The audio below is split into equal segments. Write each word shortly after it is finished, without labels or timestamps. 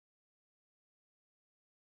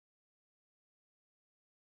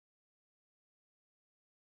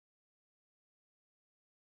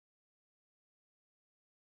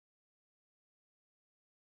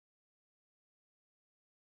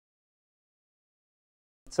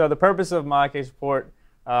So the purpose of my case report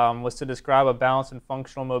was to describe a balanced and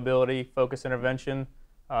functional mobility focused intervention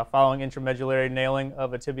following intramedullary nailing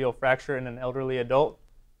of a tibial fracture in an elderly adult.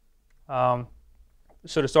 So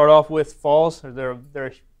to start off with, falls, they're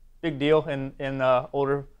a big deal in the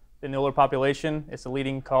older population. It's the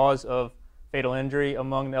leading cause of fatal injury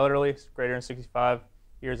among the elderly. It's greater than 65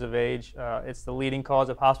 years of age. It's the leading cause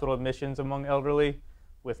of hospital admissions among elderly,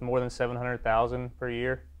 with more than 700,000 per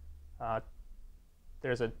year.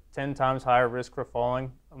 There's a 10 times higher risk for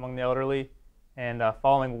falling among the elderly, and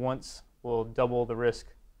falling once will double the risk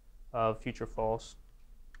of future falls.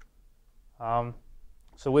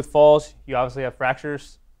 So with falls, you obviously have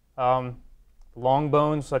fractures. Long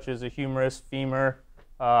bones, such as the humerus, femur,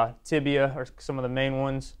 tibia are some of the main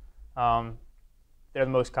ones. They're the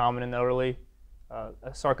most common in the elderly.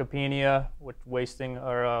 Sarcopenia, with wasting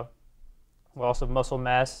or loss of muscle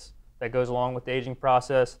mass that goes along with the aging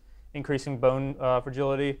process, increasing bone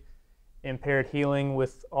fragility, impaired healing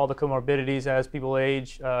with all the comorbidities as people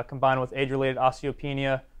age, combined with age-related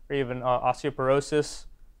osteopenia or even osteoporosis,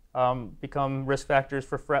 become risk factors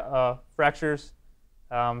for fractures.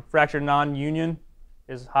 Fracture non-union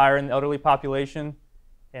is higher in the elderly population,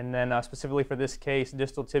 and then specifically for this case,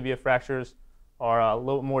 distal tibia fractures are a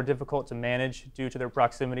little more difficult to manage due to their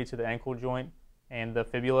proximity to the ankle joint and the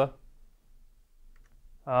fibula.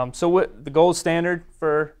 So what the gold standard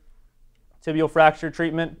for tibial fracture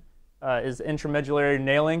treatment is intramedullary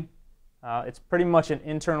nailing. It's pretty much an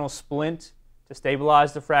internal splint to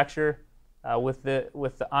stabilize the fracture. With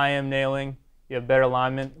the IM nailing, you have better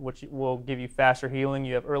alignment, which will give you faster healing.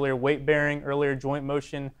 You have earlier weight bearing, earlier joint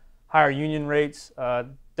motion, higher union rates,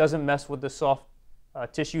 doesn't mess with the soft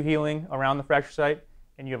tissue healing around the fracture site,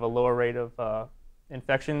 and you have a lower rate of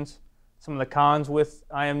infections. Some of the cons with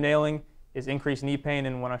IM nailing is increased knee pain,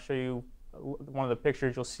 and when I show you one of the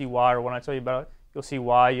pictures, you'll see why, or when I tell you about it, you'll see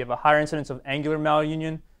why. You have a higher incidence of angular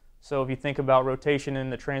malunion. So if you think about rotation in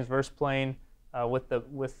the transverse plane with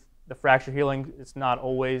the fracture healing, it's not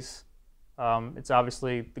always, it's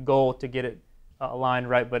obviously the goal to get it aligned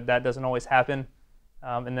right, but that doesn't always happen.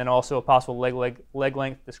 And then also a possible leg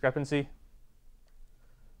length discrepancy.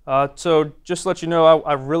 So just to let you know,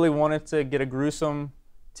 I really wanted to get a gruesome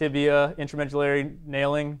tibia intramedullary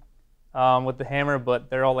nailing with the hammer, but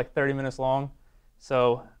they're all like 30 minutes long.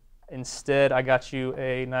 So instead, I got you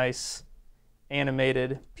a nice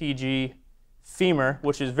animated PG femur,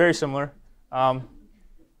 which is very similar.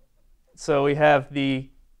 So we have the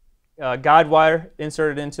guide wire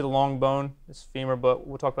inserted into the long bone, this femur, but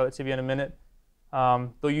we'll talk about the tibia in a minute.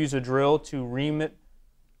 They'll use a drill to ream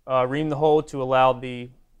the hole to allow the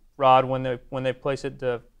rod, when they place it,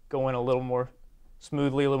 to go in a little more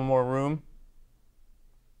smoothly, a little more room.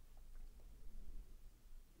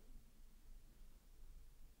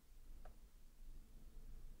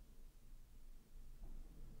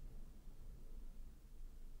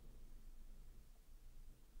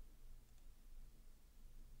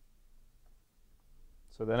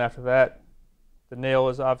 So then after that, the nail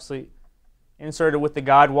is obviously inserted with the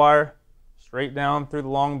guide wire straight down through the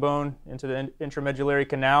long bone into the intramedullary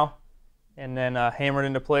canal, and then hammered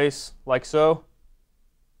into place like so.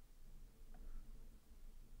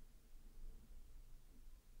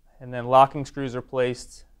 And then locking screws are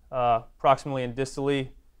placed proximally and distally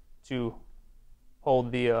to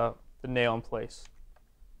hold the nail in place.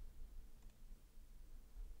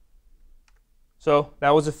 So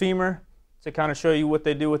that was a femur, to kind of show you what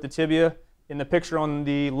they do with the tibia. In the picture on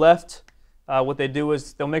the left, what they do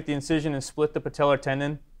is they'll make the incision and split the patellar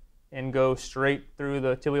tendon and go straight through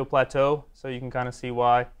the tibial plateau, so you can kind of see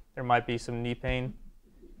why there might be some knee pain.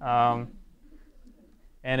 And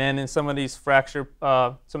then in some of these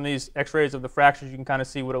x-rays of the fractures, you can kind of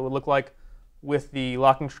see what it would look like with the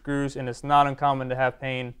locking screws, and it's not uncommon to have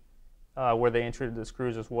pain where they inserted the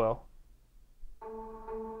screws as well.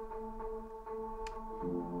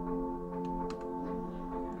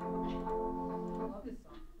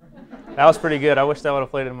 That was pretty good. I wish that would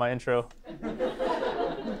have played in my intro.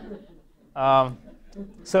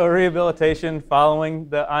 So rehabilitation following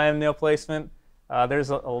the IM nail placement,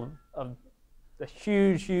 there's a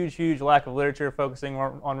huge lack of literature focusing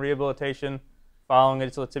on rehabilitation following a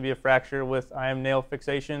distal tibia fracture with IM nail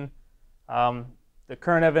fixation. The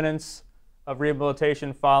current evidence of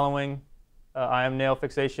rehabilitation following IM nail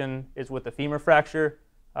fixation is with the femur fracture.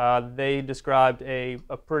 They described a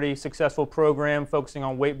pretty successful program focusing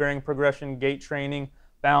on weight-bearing progression, gait training,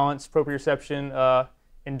 balance, proprioception,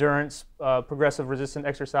 endurance, progressive resistant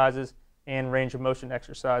exercises, and range of motion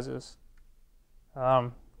exercises.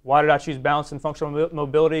 Why did I choose balance and functional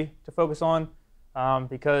mobility to focus on?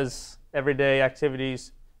 Because everyday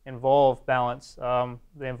activities involve balance.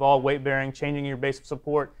 They involve weight bearing, changing your base of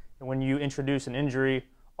support, and when you introduce an injury,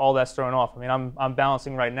 all that's thrown off. I mean, I'm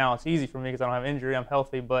balancing right now. It's easy for me because I don't have injury. I'm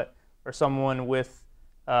healthy, but for someone with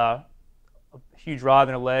a huge rod in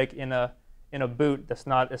their leg in a boot, that's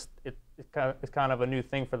not. It's kind of a new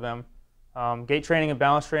thing for them. Gait training and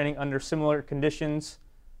balance training under similar conditions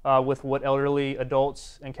with what elderly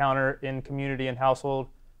adults encounter in community and household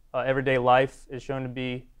everyday life is shown to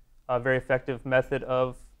be a very effective method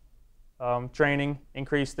of training.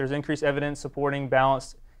 There's increased evidence supporting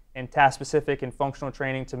balanced and task-specific and functional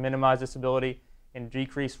training to minimize disability and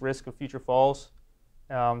decrease risk of future falls.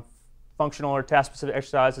 Functional or task-specific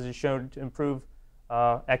exercises is shown to improve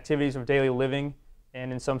activities of daily living,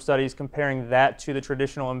 and in some studies comparing that to the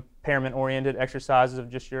traditional impairment-oriented exercises of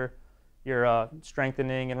just your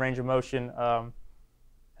strengthening and range of motion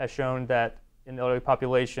has shown that in the elderly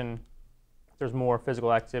population there's more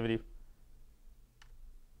physical activity.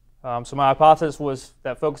 So my hypothesis was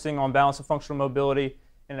that focusing on balance and functional mobility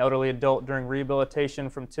in an elderly adult during rehabilitation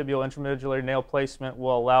from tibial intramedullary nail placement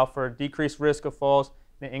will allow for a decreased risk of falls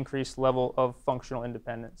and an increased level of functional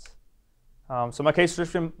independence. So my case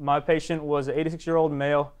description, my patient was an 86-year-old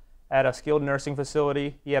male at a skilled nursing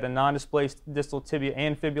facility. He had a non-displaced distal tibia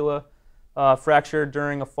and fibula fracture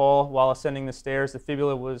during a fall while ascending the stairs. The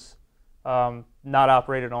fibula was not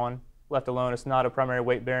operated on, left alone. It's not a primary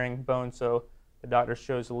weight-bearing bone, so the doctor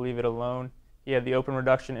chose to leave it alone. He had the open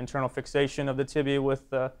reduction internal fixation of the tibia with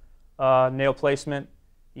the nail placement.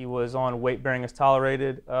 He was on weight-bearing as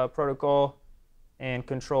tolerated protocol and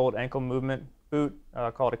controlled ankle movement boot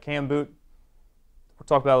called a cam boot. We'll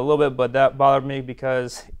talk about it a little bit, but that bothered me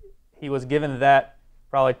because he was given that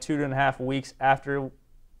probably 2.5 weeks after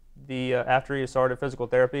he started physical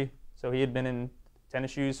therapy. So he had been in tennis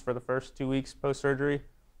shoes for the first 2 weeks post-surgery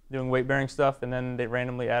doing weight-bearing stuff, and then they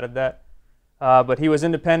randomly added that. But he was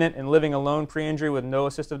independent and living alone pre-injury with no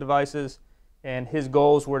assistive devices, and his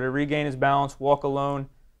goals were to regain his balance, walk alone,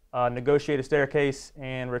 negotiate a staircase,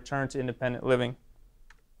 and return to independent living.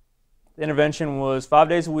 The intervention was 5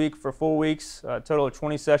 days a week for 4 weeks, a total of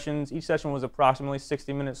 20 sessions. Each session was approximately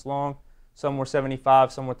 60 minutes long. Some were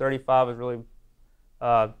 75, some were 35. It was really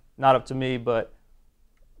not up to me, but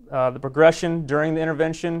the progression during the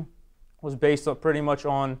intervention was based pretty much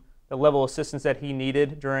on the level of assistance that he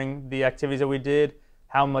needed during the activities that we did,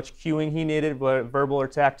 how much cueing he needed, whether verbal or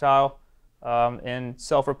tactile, and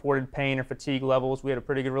self-reported pain or fatigue levels. We had a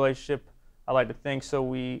pretty good relationship, I like to think,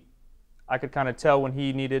 so I could kind of tell when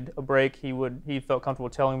he needed a break. He felt comfortable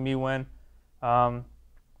telling me when.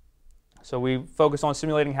 So we focused on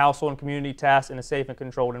simulating household and community tasks in a safe and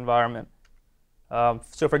controlled environment.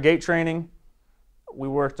 So for gait training, we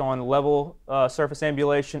worked on level surface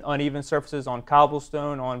ambulation, uneven surfaces on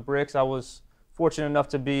cobblestone, on bricks. I was fortunate enough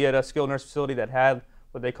to be at a skilled nurse facility that had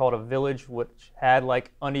what they called a village, which had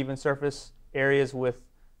like uneven surface areas with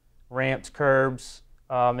ramped curbs.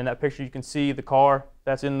 In that picture, you can see the car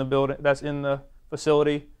that's in the building, that's in the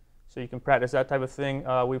facility. So you can practice that type of thing.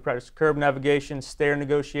 We practiced curb navigation, stair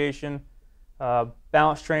negotiation,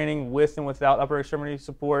 balance training with and without upper extremity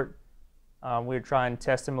support. We would try and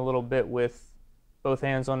test him a little bit with both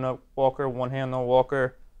hands on the walker, one hand on the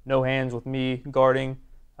walker, no hands with me guarding.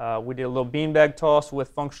 We did a little beanbag toss with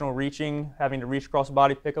functional reaching, having to reach across the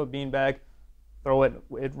body, pick up a beanbag, throw it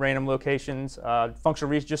at random locations.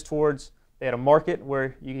 Functional reach just towards, they had a market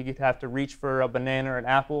where you'd have to reach for a banana or an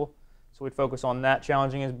apple. So we'd focus on that,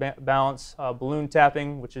 challenging his balance. Balloon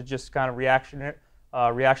tapping, which is just kind of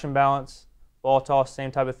reaction balance. Ball toss,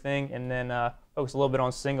 same type of thing. And then focus a little bit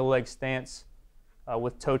on single leg stance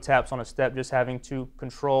with toe taps on a step, just having to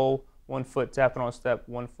control 1 foot tapping on a step,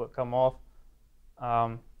 1 foot come off.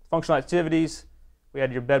 Functional activities, we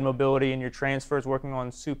had your bed mobility and your transfers, working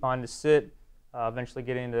on supine to sit, eventually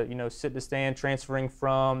getting to sit to stand, transferring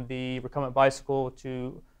from the recumbent bicycle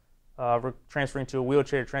to transferring to a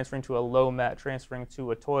wheelchair, transferring to a low mat, transferring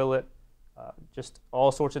to a toilet, just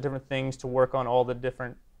all sorts of different things to work on all the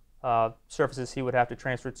different surfaces he would have to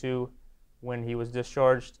transfer to when he was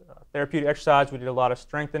discharged. Therapeutic exercise, we did a lot of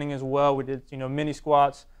strengthening as well. We did mini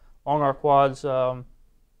squats, long arc quads,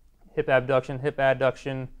 hip abduction, hip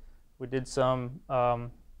adduction. We did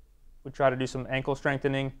we tried to do some ankle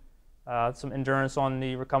strengthening, some endurance on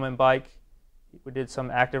the recumbent bike. We did some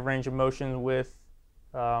active range of motion with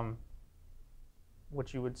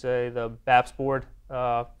what you would say the BAPS board,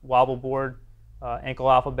 wobble board, ankle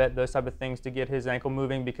alphabet, those type of things to get his ankle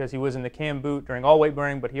moving, because he was in the cam boot during all weight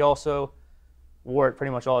bearing, but he also wore it pretty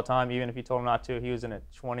much all the time. Even if he told him not to, he was in it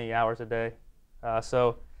 20 hours a day.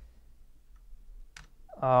 So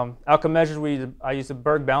Outcome measures, I use the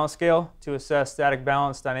Berg balance scale to assess static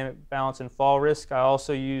balance, dynamic balance, and fall risk. I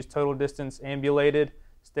also use total distance ambulated,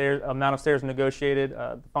 amount of stairs negotiated,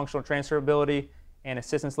 the functional transferability, and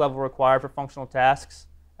assistance level required for functional tasks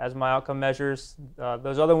as my outcome measures.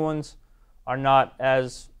 Those other ones are not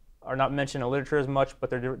mentioned in the literature as much, but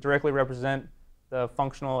they directly represent the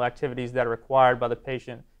functional activities that are required by the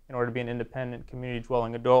patient in order to be an independent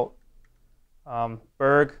community-dwelling adult.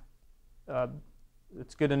 Berg,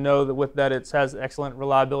 it's good to know that with that it has excellent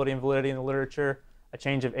reliability and validity in the literature. A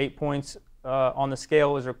change of 8 points on the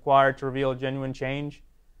scale is required to reveal a genuine change.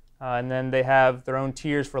 And then they have their own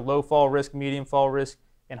tiers for low fall risk, medium fall risk,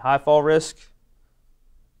 and high fall risk.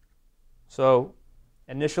 So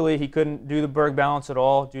initially he couldn't do the Berg balance at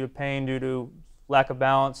all due to pain, due to lack of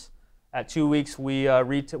balance. At 2 weeks we tried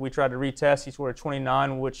to retest. He scored a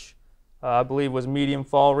 29, which I believe was medium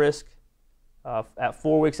fall risk. At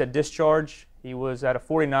 4 weeks at discharge, he was at a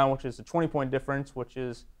 49, which is a 20-point difference, which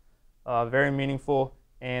is very meaningful,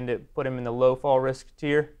 and it put him in the low fall risk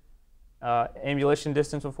tier. Ambulation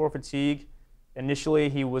distance before fatigue. Initially,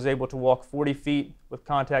 he was able to walk 40 feet with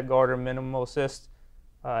contact guard or minimal assist.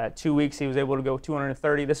 At 2 weeks, he was able to go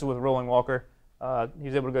 230. This is with rolling walker. He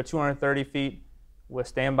was able to go 230 feet with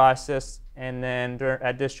standby assist, and then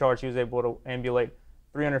at discharge, he was able to ambulate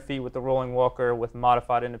 300 feet with the rolling walker with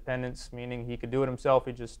modified independence, meaning he could do it himself.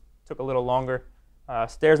 He just took a little longer.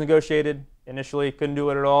 Stairs negotiated. Initially, couldn't do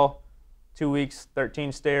it at all. 2 weeks,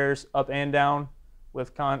 13 stairs, up and down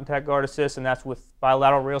with contact guard assist, and that's with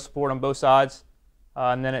bilateral rail support on both sides.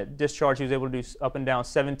 And then at discharge, he was able to do up and down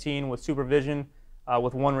 17 with supervision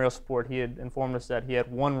with one rail support. He had informed us that he had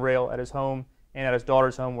one rail at his home and at his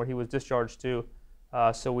daughter's home where he was discharged to.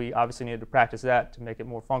 So we obviously needed to practice that to make it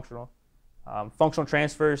more functional. Functional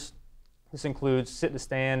transfers, this includes sit to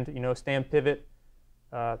stand, stand pivot.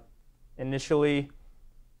 Initially,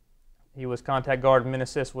 he was contact guard, min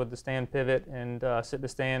assist with the stand pivot, and sit to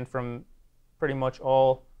stand from pretty much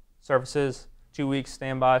all surfaces. 2 weeks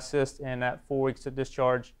standby assist, and at 4 weeks to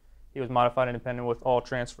discharge, he was modified independent with all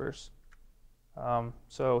transfers.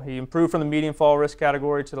 So he improved from the medium fall risk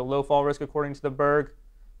category to the low fall risk according to the Berg.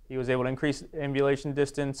 He was able to increase ambulation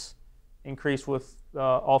distance, increase with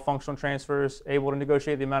all functional transfers, able to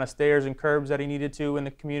negotiate the amount of stairs and curbs that he needed to in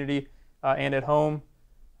the community and at home.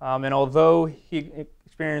 And although he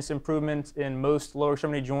experienced improvements in most lower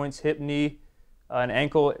extremity joints, hip, knee, and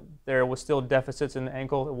ankle, there was still deficits in the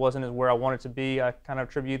ankle. It wasn't as where I wanted to be. I kind of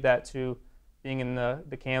attribute that to being in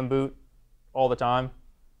the cam boot all the time.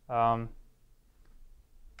 Some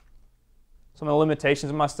of the limitations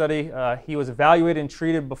of my study, he was evaluated and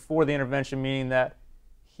treated before the intervention, meaning that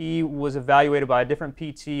he was evaluated by a different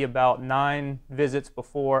PT about 9 visits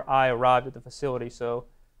before I arrived at the facility. So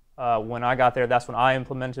when I got there, that's when I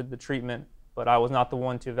implemented the treatment, but I was not the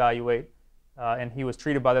one to evaluate. And he was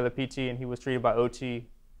treated by the other PT, and he was treated by OT.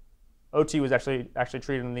 OT was actually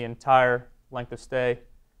treated in the entire length of stay.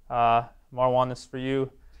 Marwan, this is for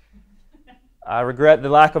you. I regret the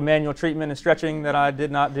lack of manual treatment and stretching that I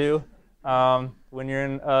did not do. When you're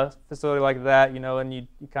in a facility like that, and you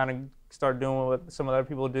kind of start doing what some other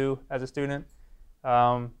people do as a student.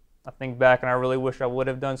 I think back, and I really wish I would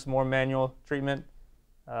have done some more manual treatment,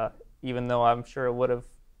 even though I'm sure it would have.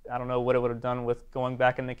 I don't know what it would have done with going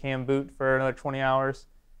back in the cam boot for another 20 hours.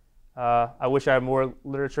 I wish I had more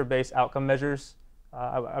literature-based outcome measures.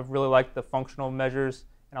 I really like the functional measures,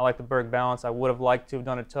 and I like the Berg balance. I would have liked to have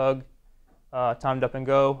done a tug, timed up and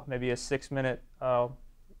go, maybe a 6-minute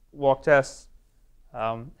walk test,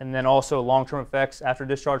 and then also long-term effects after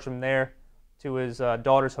discharge from there to his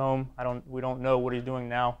daughter's home. We don't know what he's doing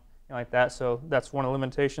now, like that. So that's one of the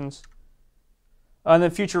limitations. And then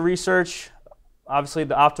future research. Obviously,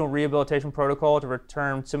 the optimal rehabilitation protocol to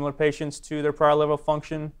return similar patients to their prior level of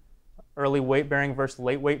function, early weight bearing versus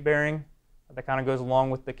late weight bearing. That kind of goes along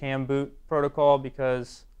with the cam boot protocol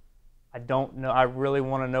because I don't know. I really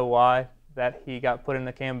want to know why that he got put in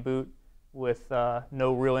the cam boot with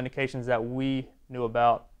no real indications that we knew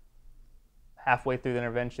about halfway through the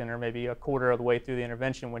intervention or maybe a quarter of the way through the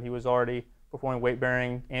intervention when he was already performing weight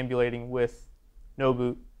bearing, ambulating with no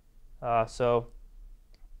boot.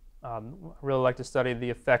 I really like to study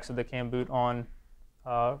the effects of the cam boot on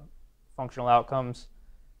functional outcomes.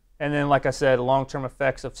 And then, like I said, long-term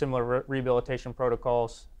effects of similar rehabilitation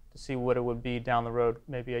protocols to see what it would be down the road,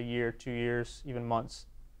 maybe a year, 2 years, even months.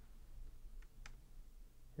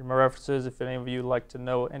 Here are my references if any of you would like to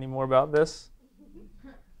know any more about this.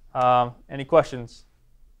 Any questions?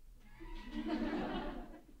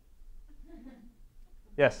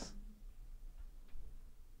 Yes?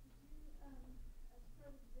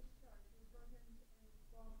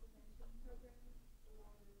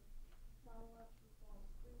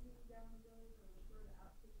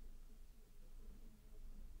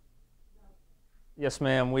 Yes,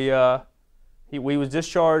 ma'am. We was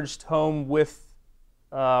discharged home with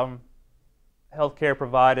health care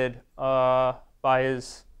provided by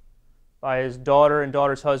his daughter and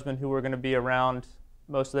daughter's husband, who were going to be around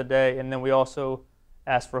most of the day. And then we also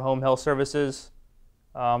asked for home health services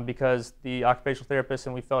because the occupational therapist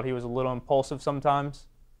and we felt he was a little impulsive sometimes.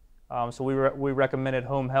 So we recommended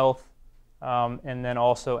home health and then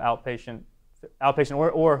also outpatient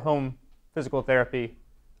or home physical therapy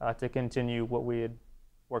to continue what we had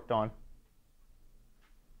worked on.